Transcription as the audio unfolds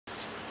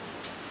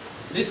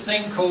this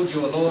thing called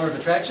your law of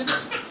attraction.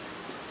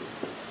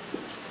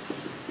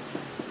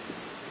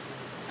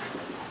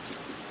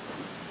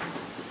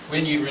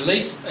 When you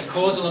release a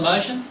causal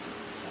emotion,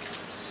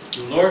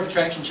 your law of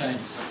attraction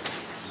changes.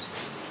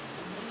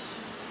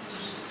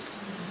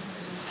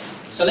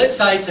 So let's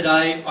say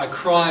today I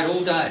cried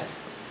all day,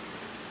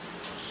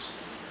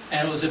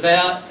 and it was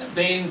about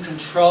being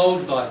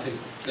controlled by people.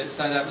 Let's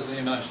say that was the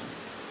emotion.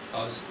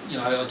 I was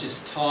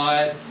just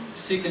tired,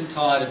 sick and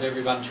tired of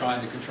everyone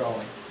trying to control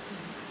me.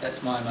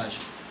 That's my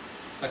emotion.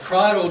 I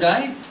cried all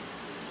day,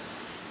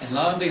 and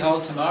lo and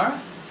behold, tomorrow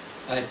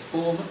I have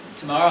four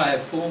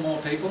more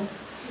people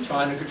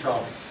trying to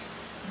control me.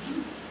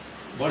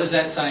 What is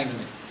that saying to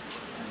me?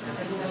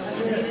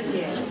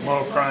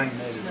 More crying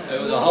needed.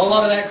 There was a whole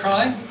lot of that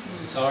crying.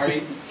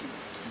 Sorry,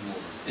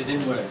 it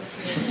didn't work.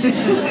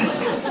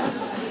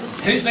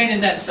 Who's been in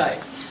that state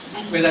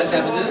where that's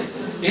happened?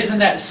 Isn't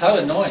that so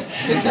annoying?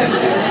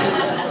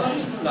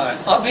 No,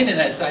 I've been in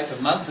that state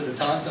for months at a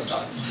time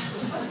sometimes,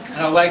 and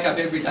I wake up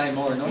every day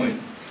more annoyed.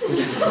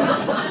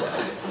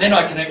 Then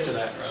I connect to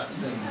that, right?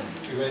 Then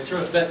we work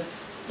through it.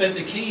 But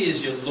the key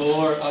is your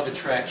law of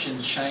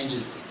attraction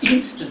changes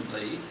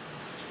instantly.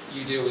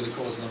 You deal with a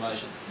causal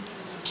emotion,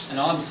 and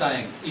I'm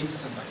saying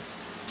instantly.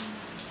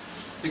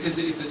 Because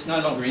if it's no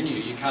longer in you,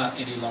 you can't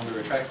any longer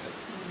attract it.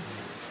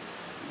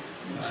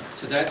 Right?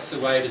 So that's the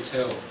way to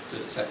tell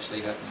that it's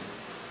actually happening.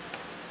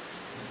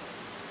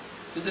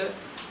 Does that?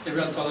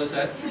 Everyone follows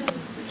that?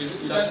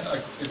 Is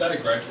that a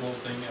gradual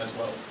thing as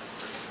well?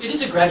 It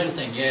is a gradual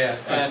thing, yeah.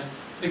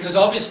 Because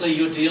obviously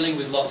you're dealing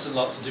with lots and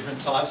lots of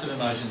different types of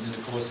emotions in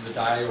the course of a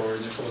day or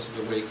in the course of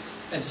a week.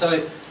 And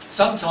so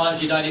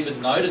sometimes you don't even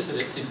notice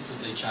that it's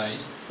instantly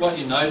changed. What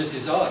you notice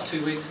is,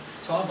 2 weeks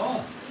time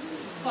on.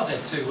 I've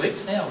had 2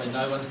 weeks now when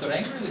no one's got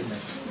angry with me.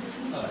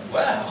 Oh,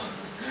 wow.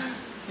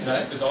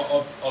 Because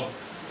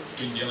I've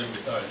been dealing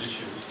with those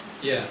issues,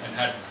 yeah, and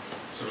had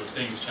sort of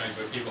things change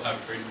where people have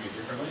treated me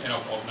differently, and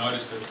I've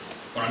noticed it,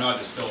 but I know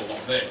there's still a lot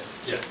there.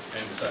 Yeah.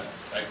 And so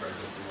that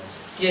gradually.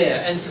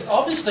 Yeah, and so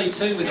obviously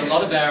too, with a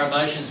lot of our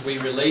emotions we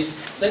release,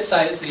 let's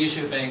say it's the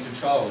issue of being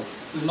controlled,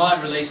 we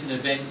might release an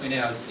event in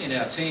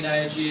our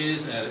teenage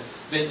years, an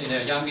event in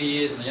our younger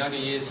years, and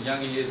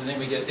then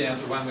we get down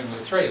to one when we're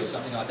 3 or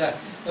something like that.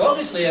 Now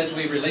obviously as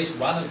we release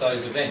one of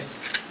those events,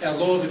 our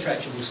law of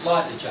attraction will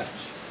slightly change.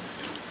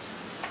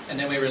 And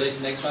then we release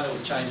the next one, it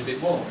will change a bit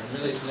more, and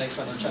release the next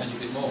one, it will change a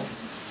bit more.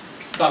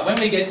 But when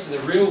we get to the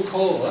real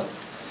core,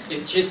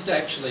 it just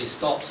actually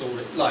stops all,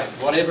 like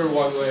whatever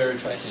we're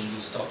attracting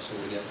just stops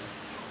altogether.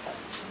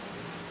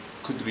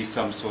 Could there be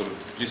some sort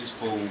of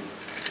blissful,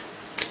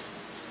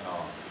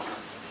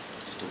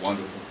 just a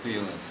wonderful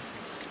feeling,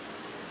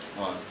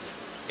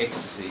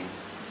 ecstasy?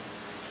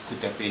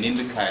 Could that be an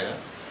indicator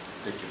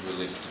that you've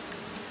released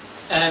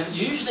it?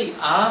 Usually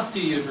after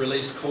you've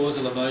released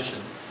causal emotion,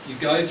 you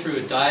go through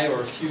a day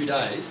or a few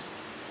days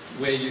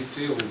where you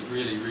feel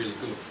really, really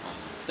good.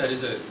 That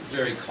is a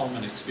very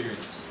common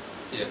experience.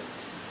 Yeah.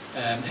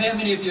 How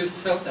many of you have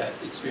felt that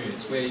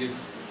experience where you've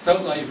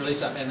felt like you've released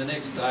something and the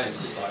next day it's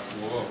just like,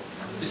 whoa,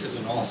 this is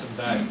an awesome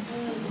day.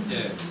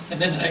 Yeah. And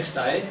then the next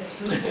day,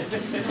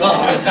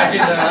 oh, back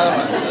in the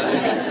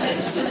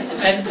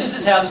And this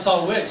is how the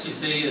soul works. You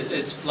see,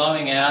 it's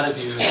flowing out of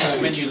you. So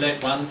when you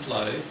let one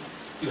flow,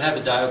 you have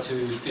a day or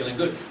two feeling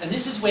good. And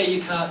this is where you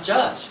can't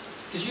judge.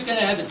 Because you're going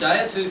to have a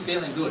day or two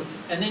feeling good,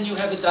 and then you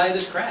have a day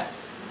that's crap.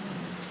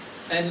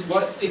 And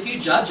if you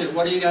judge it,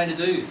 what are you going to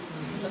do?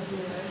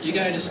 You're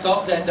going to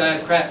stop that day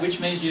of crap, which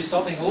means you're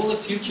stopping all the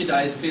future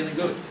days of feeling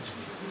good.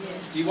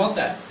 Do you want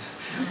that?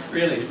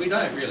 Really? We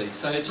don't really.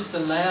 So just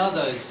allow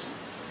those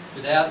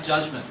without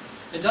judgment.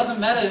 It doesn't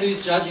matter who's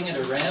judging it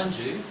around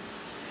you.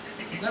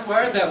 Don't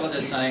worry about what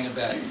they're saying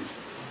about you.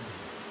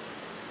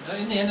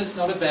 In the end, it's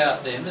not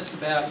about them, it's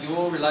about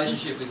your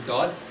relationship with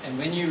God, and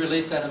when you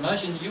release that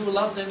emotion, you will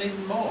love them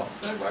even more.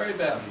 Don't worry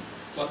about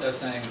what they're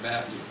saying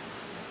about you.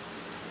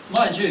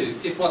 Mind you,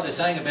 if what they're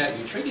saying about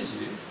you triggers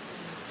you,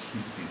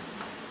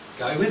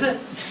 go with it,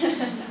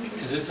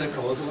 because it's a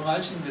causal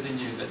emotion within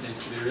you that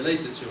needs to be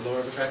released. It's your law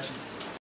of attraction.